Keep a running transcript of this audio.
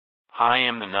I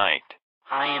am the night.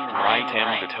 Right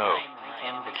am the toe,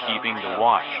 keeping the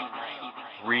watch,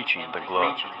 reaching the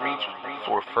globe,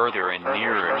 for further and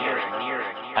nearer.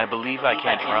 I believe I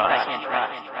can trust,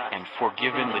 and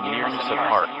forgiven the nearness of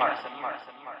heart.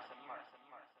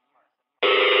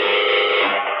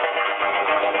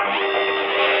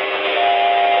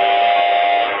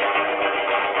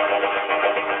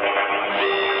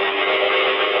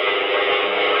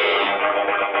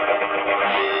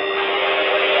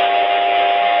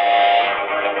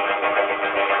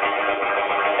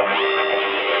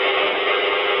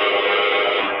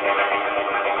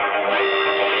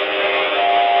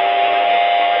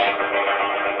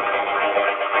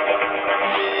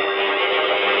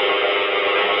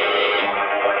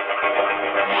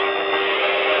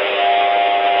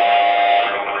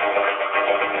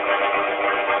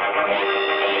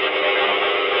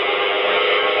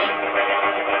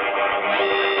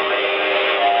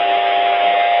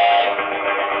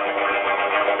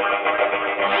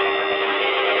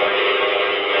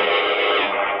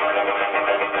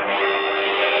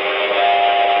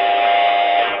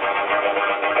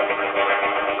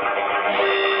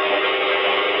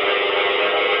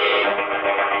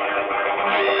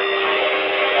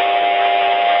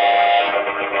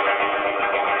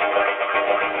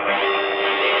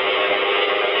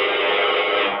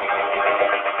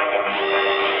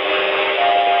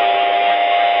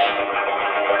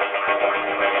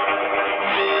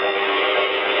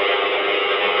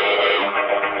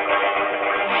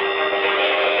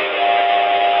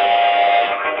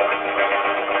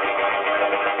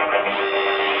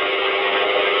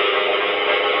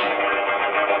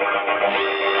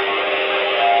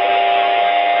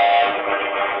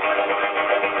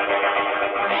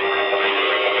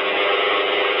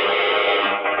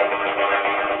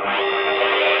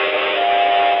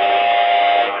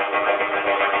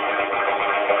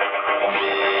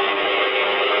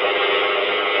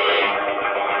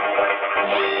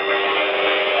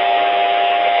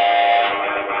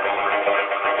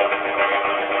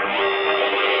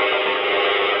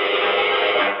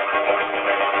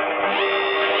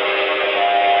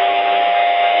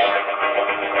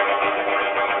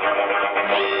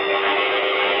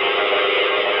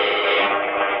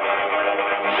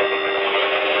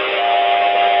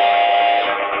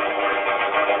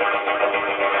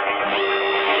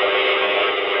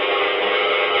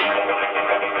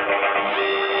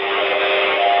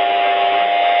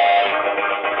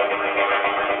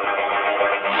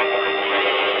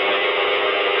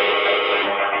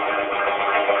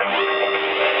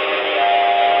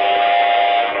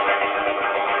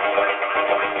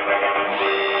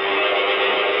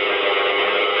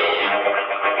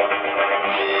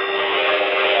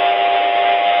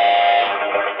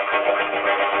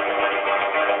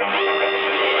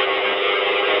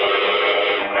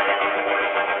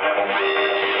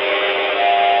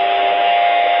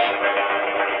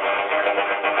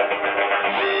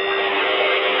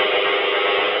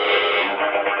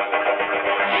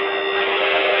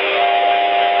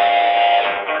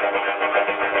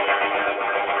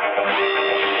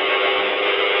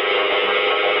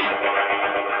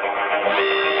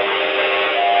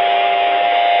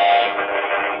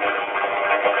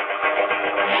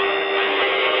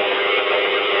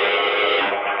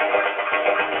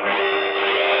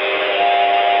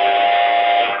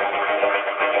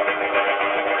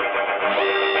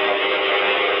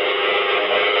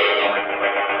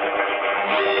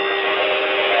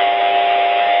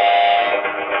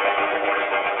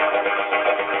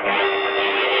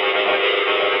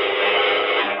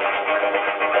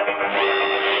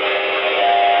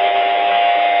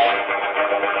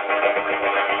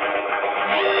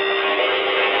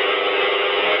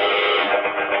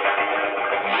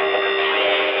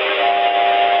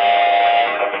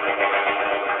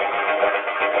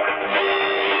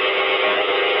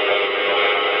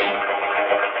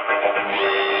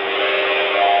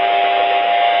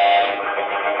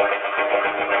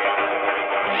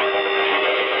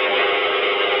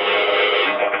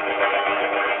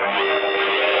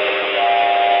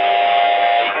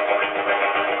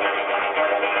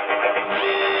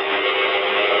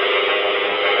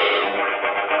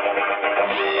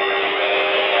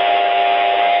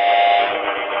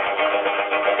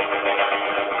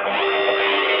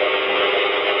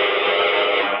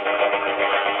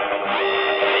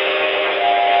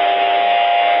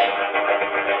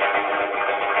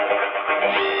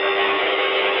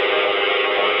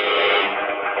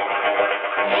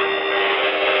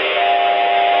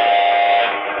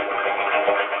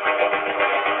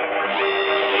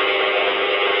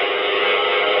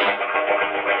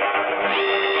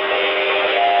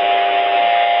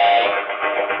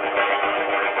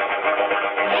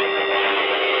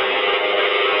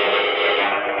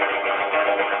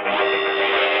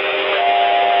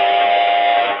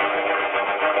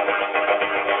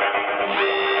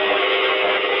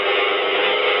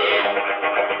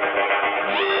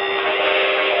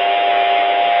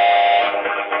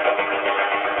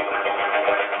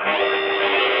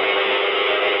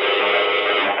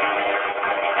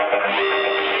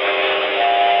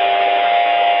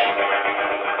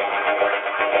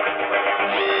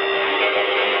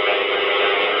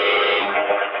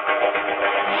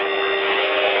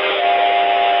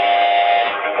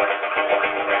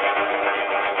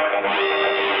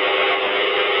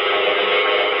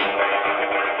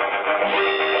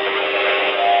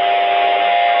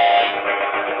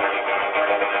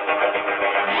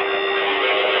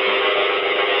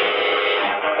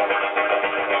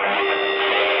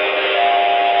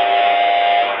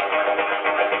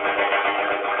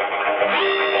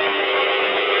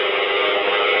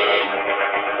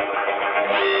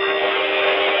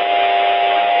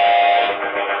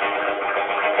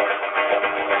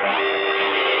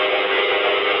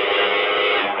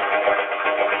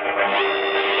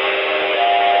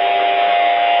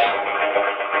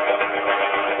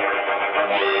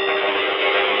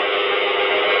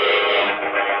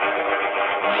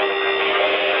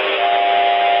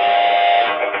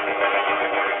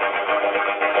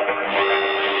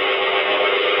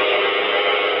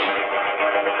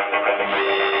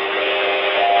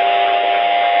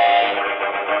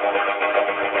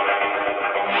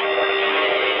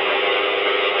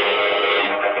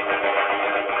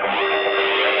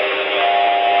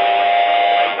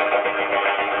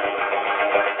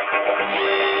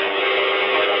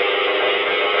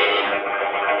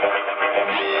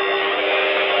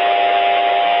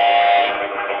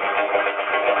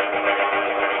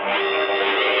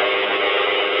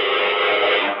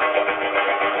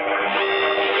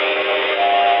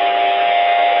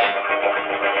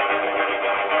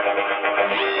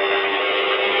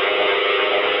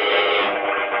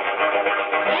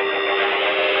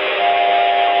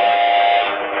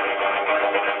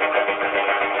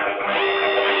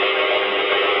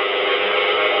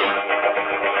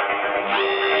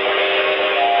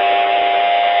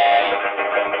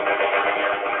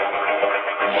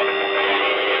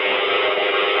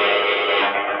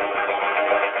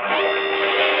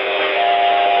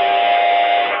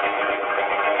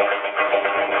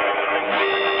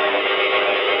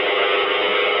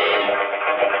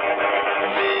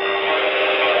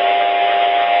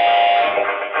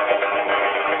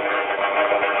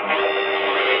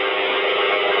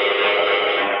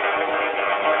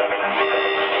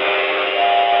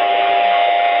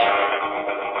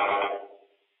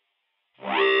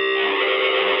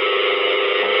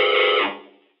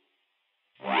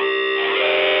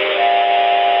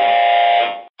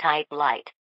 tight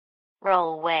light.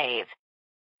 Roll wave.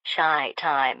 Shy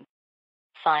time.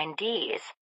 Fine D's.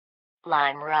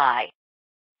 Lime rye.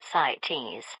 Sight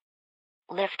tease.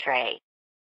 Lift ray.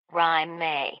 Rhyme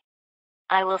may.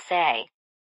 I will say.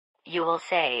 You will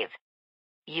save.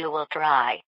 You will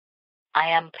try. I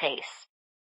am pace.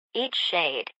 Each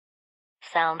shade.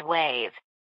 Sound wave.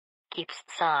 Keeps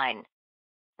sign.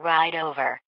 Ride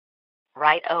over.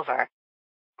 Right over.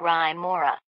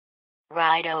 Rhymora.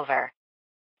 Ride over.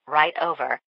 Right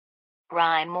over.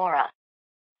 Rhymora.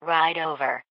 Ride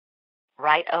over.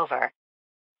 Right over.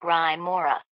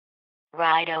 Rhymora.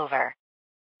 Ride over.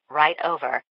 Right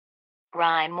over.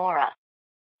 Rhymora.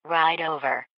 Ride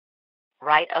over.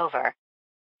 Right over.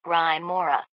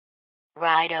 Rhymora.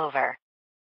 Ride over.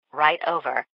 Right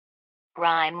over.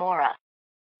 Rhymora.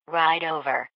 Ride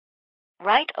over.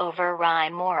 Right over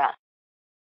Rhymora.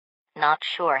 Not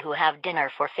sure who have dinner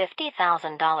for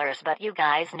 $50,000, but you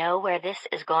guys know where this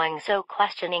is going, so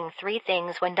questioning 3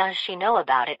 things. When does she know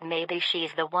about it? Maybe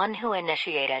she's the one who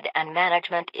initiated and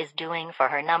management is doing for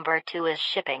her. Number 2 is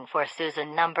shipping for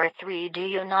Susan. Number 3, do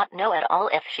you not know at all?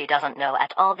 If she doesn't know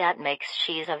at all, that makes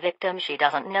she's a victim. She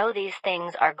doesn't know these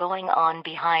things are going on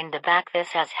behind the back.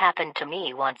 This has happened to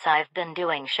me once. I've been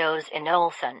doing shows in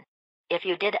Olson. If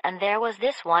you did, and there was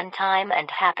this one time and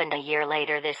happened a year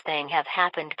later, this thing have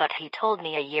happened, but he told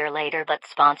me a year later, but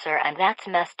sponsor, and that's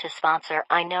mess to sponsor.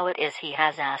 I know it is. He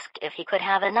has asked if he could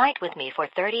have a night with me for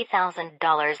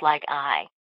 $30,000 like I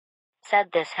said.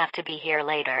 This have to be here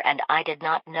later, and I did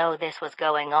not know this was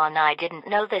going on. I didn't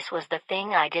know this was the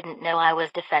thing. I didn't know I was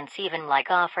defensive and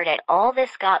like offered it. All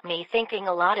this got me thinking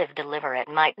a lot. If deliver it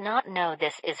might not know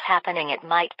this is happening, it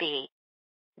might be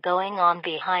going on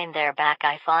behind their back.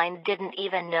 I find didn't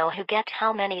even know who get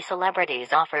how many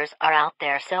celebrities offers are out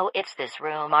there, so it's this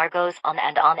rumor goes on,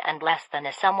 and less than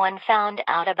a someone found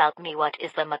out about me. What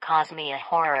is the cause me a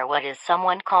horror? What is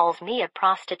someone calls me a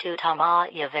prostitute? Am I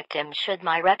a victim? Should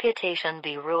my reputation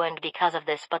be ruined because of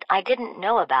this? But I didn't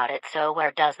know about it, so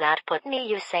where does that put me?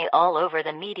 You say all over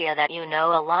the media that you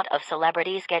know a lot of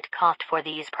celebrities get caught for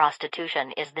these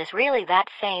prostitution. Is this really that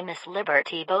famous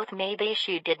Liberty? Both. Maybe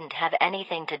she didn't have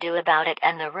anything to do about it,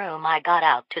 and the room I got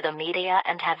out to the media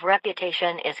and have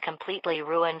reputation is completely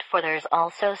ruined. For there's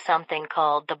also something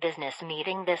called the business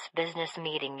meeting. This business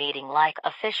meeting like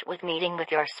a fish with meeting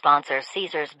with your sponsor.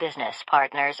 Caesar's business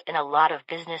partners. In a lot of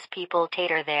business people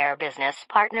cater their business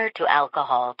partner to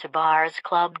alcohol, to bars,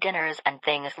 club dinners, and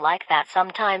things like that.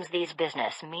 Sometimes these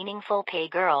business meaningful pay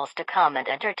girls to come and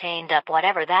entertain up,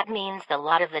 whatever that means, a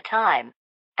lot of the time.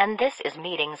 And this is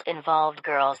meetings involved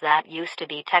girls that used to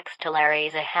be text. Larry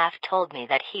have told me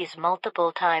that he's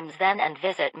multiple times then and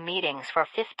visit meetings for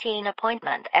 15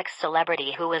 appointment.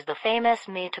 Ex-celebrity who was the famous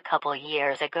meet a couple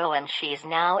years ago, and she's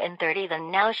now in 30. Then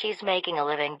now she's making a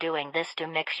living doing this. To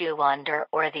makes you wonder,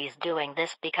 or these doing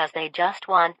this because they just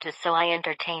want to. So I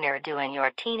entertain her doing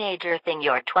your teenager thing.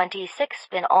 You're 26,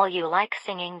 spin all you like,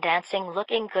 singing, dancing,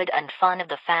 looking good and fun of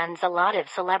the fans. A lot of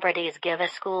celebrities give a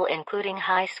school, including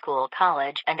high school,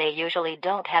 college, and they usually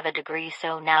don't have a degree.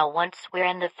 So now once we're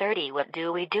in the 30, what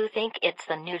do we do? Think it's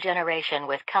the new generation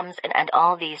with comes in, and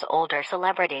all these older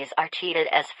celebrities are cheated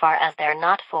as far as they're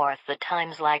not forth the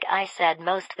times. Like I said,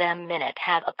 most them minute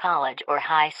have a college or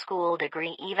high school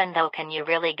degree. Even though, can you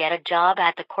really get a job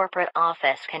at the corporate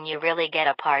office? Can you really get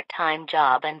a part-time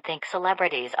job and think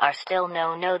celebrities are still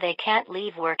no, they can't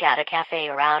leave work at a cafe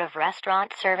or out of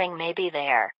restaurant serving. Maybe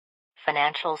their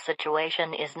financial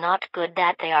situation is not good,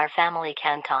 that they are family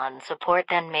canton support,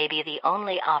 then maybe the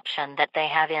only option that they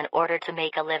have in order to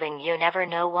make a living. You never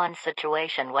know. One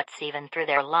situation what's even through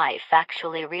their life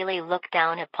actually really looked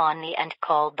down upon me and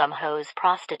called them hoes,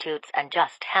 prostitutes, and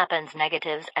just happens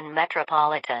negatives and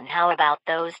metropolitan. How about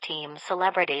those team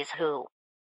celebrities who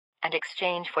and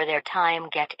exchange for their time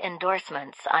get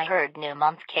endorsements? I heard new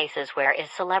month cases where is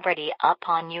celebrity up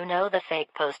on the fake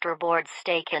poster board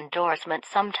stake endorsement.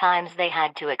 Sometimes they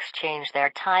had to exchange their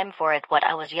time for it. When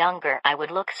I was younger, I would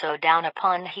look so down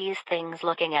upon these things,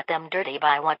 looking at them dirty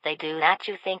by what they do, that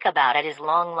you think about it is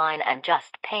long line and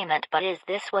just payment. But is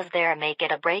this was their make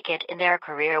it or break it in their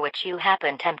career, which you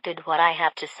happen tempted? What I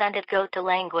have to send it go to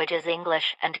languages,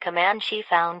 English and Command. She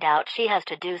found out she has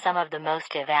to do some of the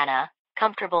most Ivana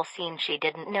uncomfortable scene. She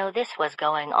didn't know this was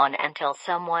going on until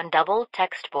someone double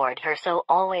textboard her. So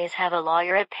always have a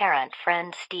lawyer, a parent,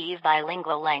 friend, Steve,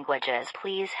 bilingual languages.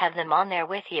 Please have them on there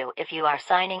with you if you are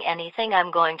signing anything. I'm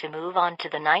going to move on to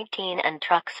the 19 and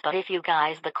trucks, but if you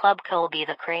guys, the club Colby,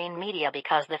 the Crane Media,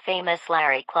 because the famous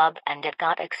Larry Club, and it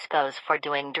got exposed for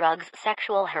doing drugs,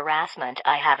 sexual harassment.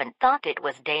 I haven't thought it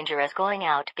was dangerous going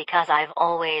out because I've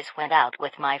always went out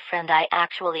with my friend. I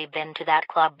actually been to that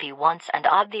club once, and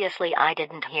obviously I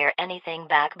didn't hear anything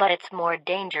back, but it's more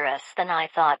dangerous than I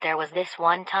thought. There was this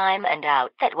one time and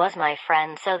out that was my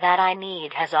friend, so that I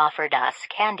need has offered us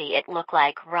candy. It looked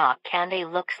like rock candy,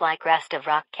 looks like rest of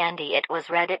rock candy. It was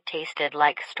red, it tasted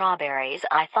like strawberries.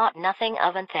 I thought nothing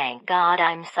of, and thank God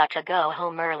I'm such a go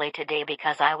home early today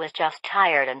because I was just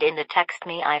tired. And in the text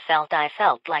me I felt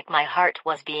like my heart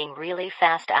was beating really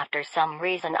fast. After some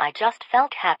reason I just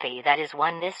felt happy. That is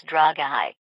when this drug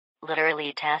I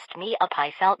literally test me up.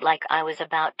 I felt like I was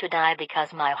about to die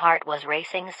because my heart was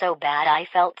racing so bad. I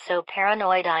felt so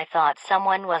paranoid. I thought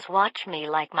someone was watching me,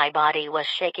 like my body was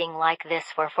shaking like this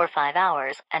for 5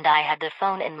 hours, and I had the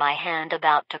phone in my hand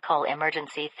about to call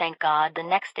emergency. Thank God the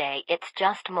next day it's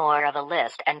just more of a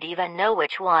list and even know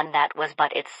which one that was,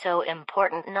 but it's so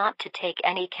important not to take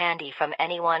any candy from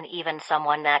anyone, even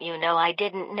someone that you know. I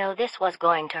didn't know this was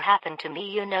going to happen to me,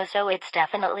 you know, so it's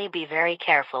definitely be very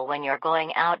careful when you're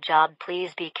going out. Job,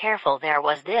 please be careful. There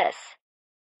was this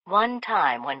one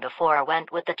time when before I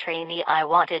went with the trainee, I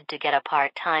wanted to get a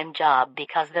part-time job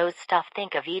because those stuff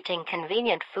think of eating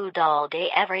convenient food all day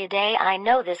every day. I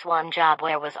know this one job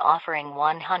where was offering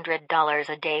 $100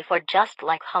 a day for just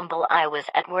like humble. I was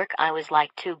at work, I was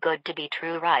like too good to be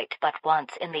true, right? But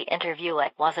once in the interview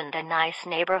it wasn't a nice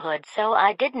neighborhood, so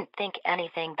I didn't think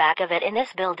anything back of it. In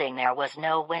this building there was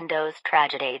no windows.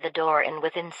 Tragedy, the door in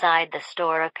with inside the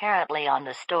store apparently on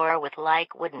the store with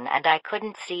like wooden, and I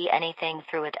couldn't see anything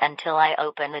through it until I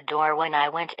opened the door. When I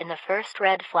went in, the first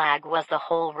red flag was the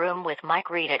whole room with Mike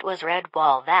Reed. It was red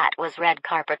wall, that was red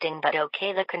carpeting, but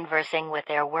okay, the conversing with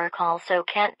their work also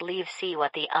can't leave. See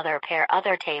what the other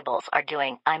other tables are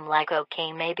doing. I'm like,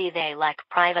 okay, maybe they like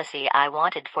privacy. I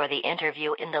wanted for the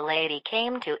interview in. The lady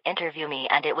came to interview me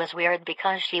and it was weird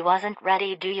because she wasn't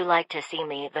ready. Do you like to see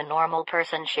me, the normal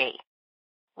person? She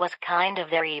was kind of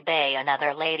very bae.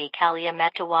 Another lady, Kalia,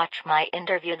 met to watch my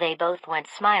interview. They both went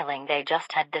smiling. They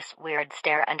just had this weird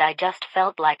stare and I just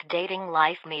felt like dating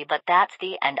life me. But that's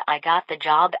the end. I got the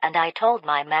job and I told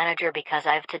my manager because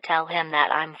I've to tell him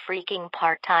that I'm freaking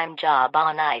part-time job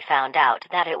on. I found out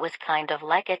that it was kind of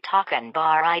like a talking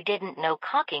bar. I didn't know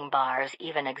cocking bars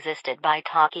even existed. By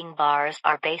talking bars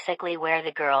are basically where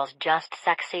the girls just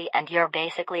sexy and you're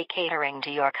basically catering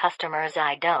to your customers.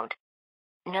 I don't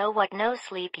know what no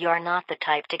sleep. You're not the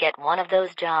type to get one of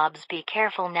those jobs. Be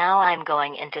careful. Now I'm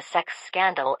going into sex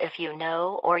scandal. If you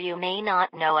know or you may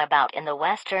not know about in the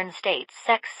western states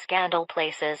sex scandal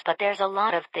places, but there's a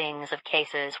lot of things of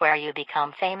cases where you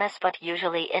become famous, but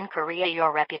usually in Korea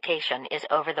your reputation is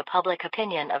over the public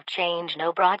opinion of change.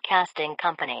 No broadcasting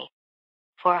company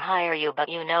for hire you, but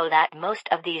you know that most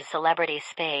of these celebrity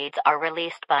spades are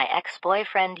released by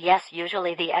ex-boyfriend. Yes,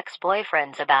 usually the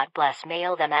ex-boyfriend's about bless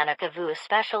mail the Manikavu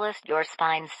specialist, your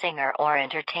spine singer or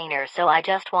entertainer. So I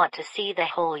just want to see the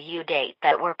whole you date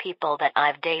that were people that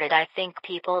I've dated. I think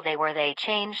people they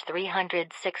changed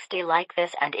 360 like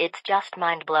this, and it's just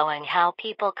mind-blowing how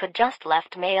people could just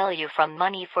left mail you from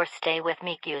money for stay with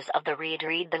me. Cues of the read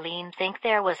the lean. Think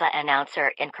there was an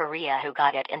announcer in Korea who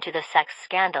got it into the sex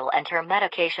scandal and her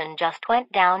medication just went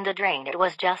down the drain. It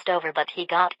was just over, but he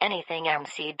got anything.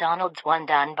 MC Donald's one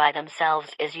done by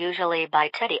themselves is usually by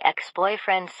Teddy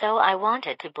ex-boyfriend, so I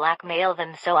wanted to blackmail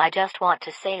them. So I just want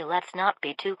to say, let's not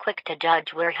be too quick to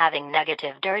judge. We're having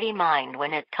negative dirty mind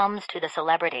when it comes to the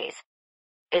celebrities.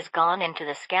 Is gone into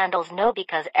the scandals? No,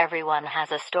 because everyone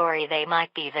has a story. They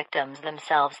might be victims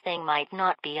themselves. They might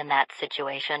not be in that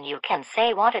situation. You can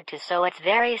say wanted to, so it's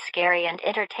very scary. And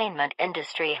entertainment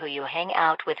industry, who you hang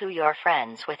out with, who you're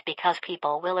friends with, because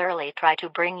people will early try to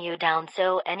bring you down.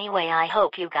 So anyway, I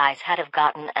hope you guys have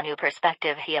gotten a new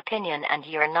perspective, opinion, and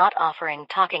you're not offering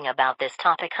talking about this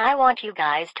topic. I want you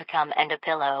guys to come and a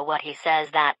pillow what he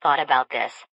says that thought about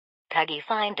this. Peggy,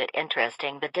 find it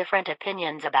interesting the different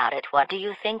opinions about it. What do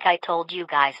you think? I told you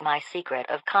guys my secret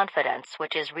of confidence,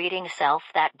 which is reading self,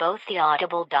 that both the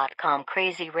audible.com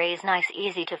crazy raise nice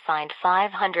easy to find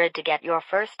 500 to get your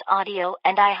first audio,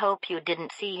 and I hope you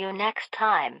didn't. See you next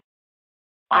time.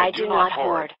 I do not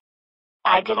hoard.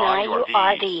 I deny you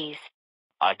are these.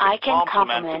 I can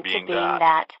compliment to being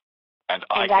that. And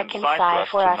I can sigh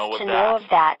for us to know of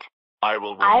that. I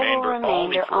will I will remain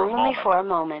remain there only for a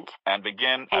moment, and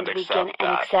begin and accept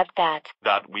accept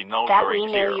that we know that you're we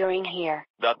in know here, you're in here,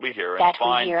 that we hear that and we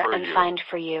find hear for and you, find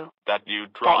for you, that you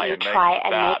that you try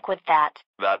and make with that,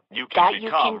 that you that can you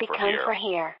can become become for for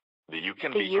here, here, that you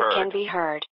can that be you heard can be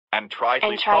heard, and and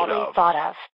tritely tritely thought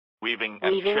of. weaving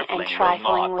and Weaving and trifling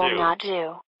trifling will not do.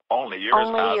 do. Only yours,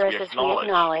 Only yours as as we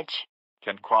acknowledge,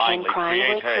 can can cryingly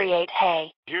cryingly create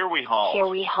hay. Here we halt, Here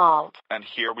we halt, and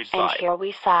here we and sigh. here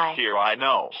we sigh. Here I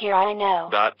know Here I know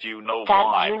that you know that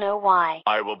why. you know why.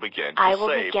 I will begin to I will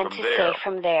say begin from to there say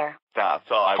from there that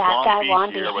I that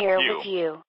won't be be here with with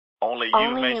you. Only you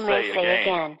Only may you may say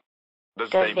again. Does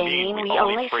Does they mean we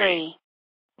only free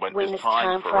when when this this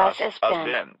time for us has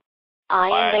been? I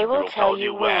And they will tell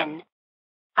you when.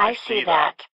 I see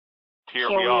that. Here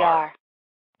we are.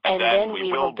 And then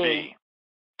we will be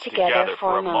together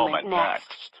for a moment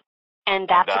next. And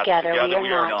that together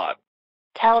we are not.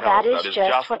 Tell that is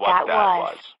just what that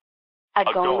was. A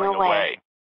going away.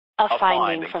 A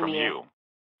finding from you.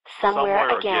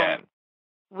 Somewhere again.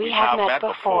 We have met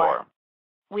before.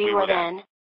 We were then.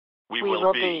 We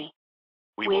will be.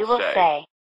 We will say.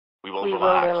 We will We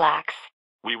will relax.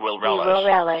 We will We will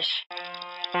relish.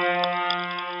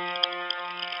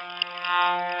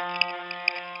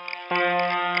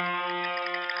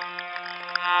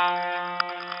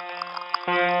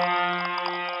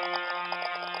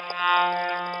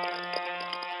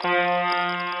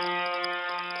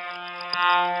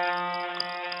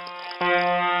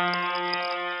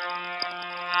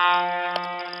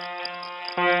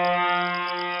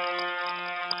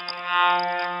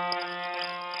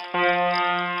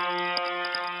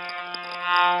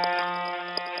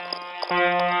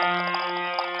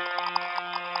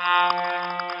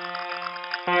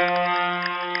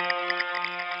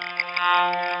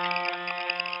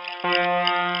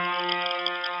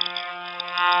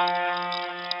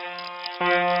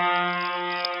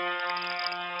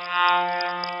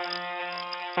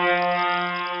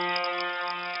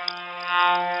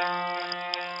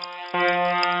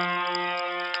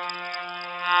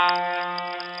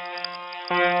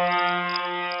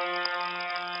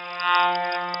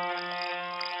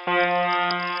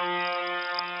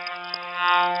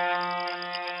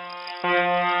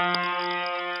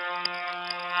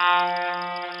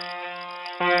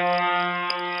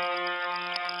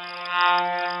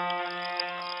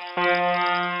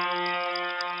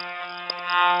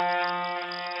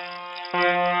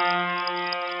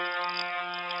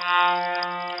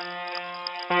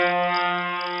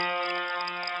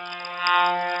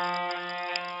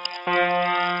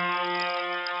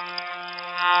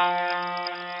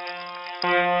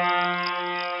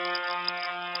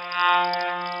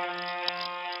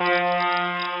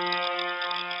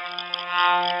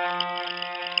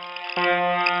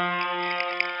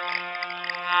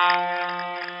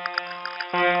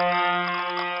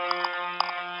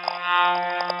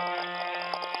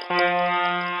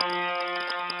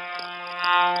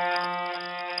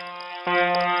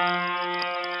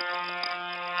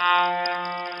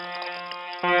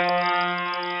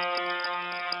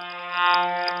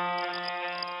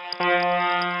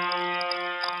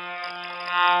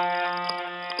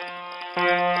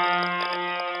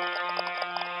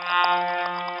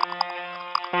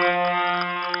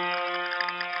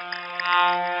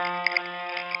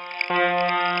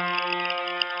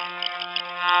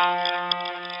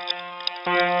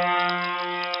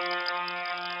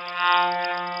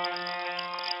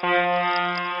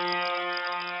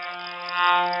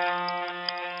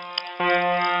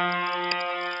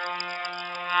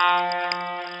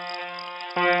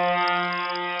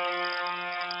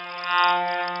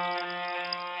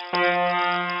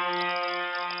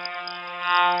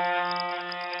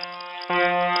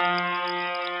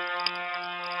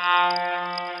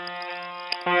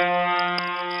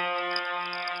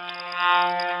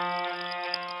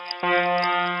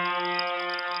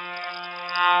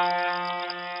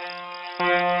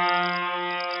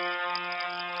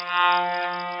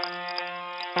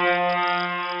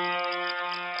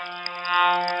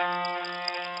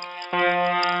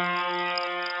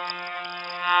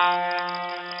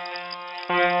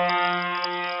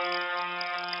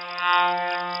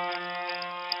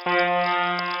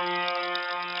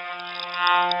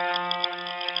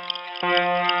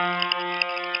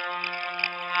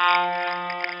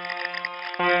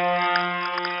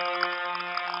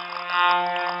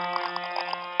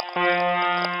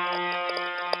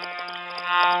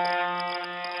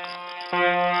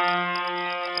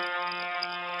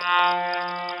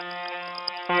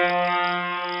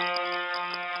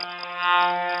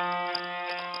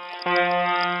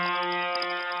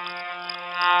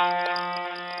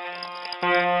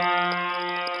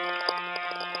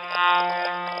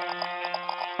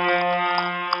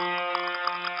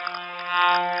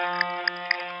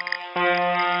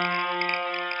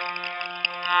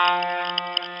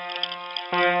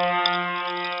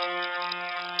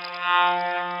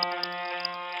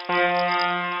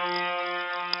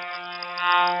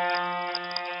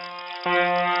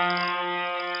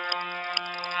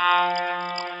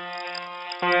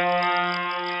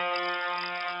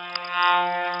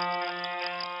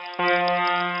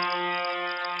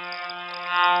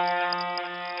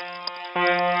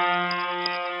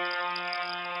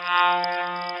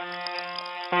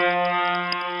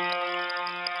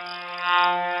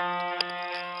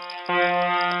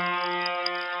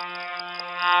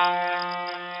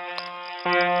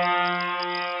 you